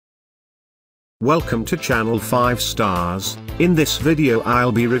Welcome to channel 5 stars. In this video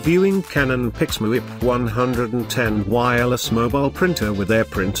I'll be reviewing Canon PIXMA iP110 wireless mobile printer with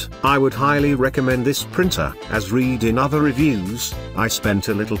Airprint. I would highly recommend this printer, as read in other reviews. I spent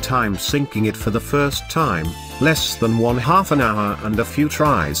a little time syncing it for the first time, less than half an hour and a few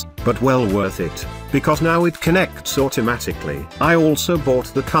tries, but well worth it, because now it connects automatically. I also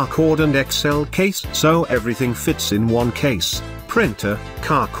bought the car cord and XL case, so everything fits in one case. Printer,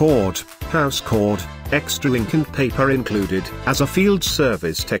 car cord, house cord, extra ink and paper included. As a field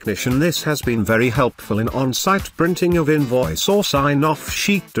service technician, this has been very helpful in on-site printing of invoice or sign-off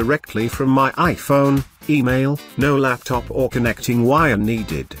sheet directly from my iPhone, email. No laptop or connecting wire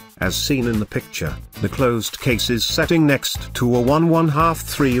needed, as seen in the picture. The closed case is sitting next to a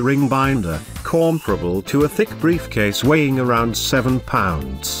 1/1/2 ring binder, comparable to a thick briefcase weighing around 7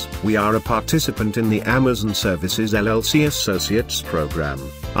 pounds. We are a participant in the Amazon Services LLC Associates Program,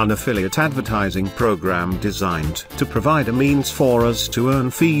 an affiliate advertising program designed to provide a means for us to earn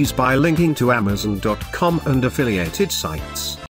fees by linking to Amazon.com and affiliated sites.